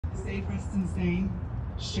say Preston's name,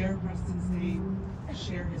 share Preston's name,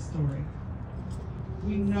 share his story.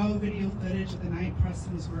 We know video footage of the night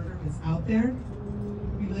Preston was murdered is out there.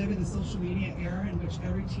 We live in the social media era in which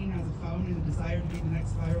every teen has a phone and a desire to be the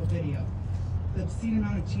next viral video. The obscene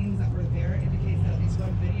amount of teens that were there indicates that at least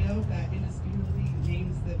one video that indisputably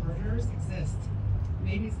names the murderers exists.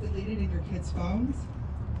 Maybe it's deleted in your kids' phones.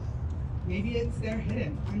 Maybe it's there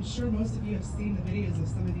hidden. I'm sure most of you have seen the videos of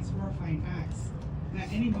some of these horrifying acts. And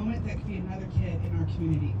at any moment, that could be another kid in our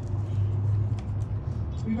community.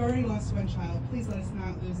 We've already lost one child. Please let us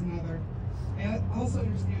not lose another. I also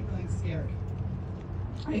understand feeling scared.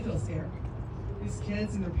 I feel scared. These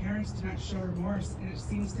kids and their parents do not show remorse, and it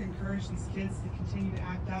seems to encourage these kids to continue to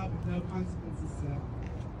act out with no consequences to them.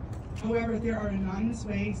 However, there are anonymous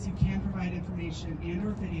ways you can provide information and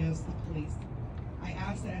or videos to the police. I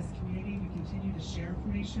ask that as a community we continue to share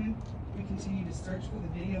information, we continue to search for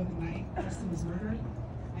the video of the night Preston was murdered.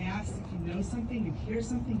 I ask if you know something, you hear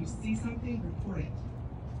something, you see something, report it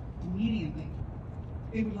immediately.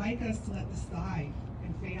 They would like us to let this die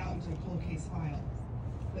and fade out into a cold case file.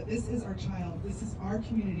 But this is our child, this is our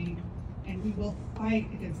community, and we will fight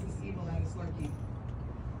against this evil that is lurking.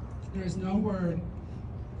 There is no word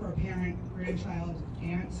for a parent, grandchild,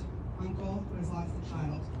 aunt, uncle who has lost a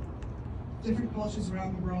child. Different cultures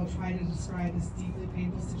around the world try to describe this deeply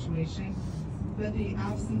painful situation, but the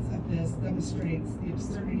absence of this demonstrates the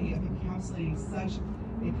absurdity of encapsulating such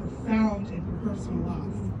a profound and personal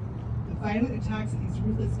loss. The violent attacks that these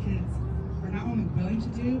ruthless kids are not only willing to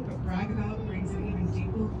do, but brag about brings an even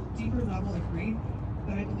deeper level of grief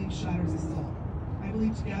that I believe shatters his soul. I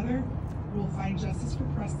believe together we will find justice for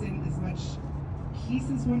Preston, as much peace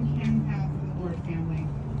as one can have for the Lord family,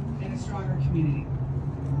 and a stronger community.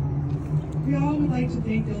 We all would like to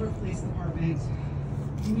thank Gilbert Police Department,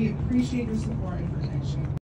 and we appreciate your support and protection.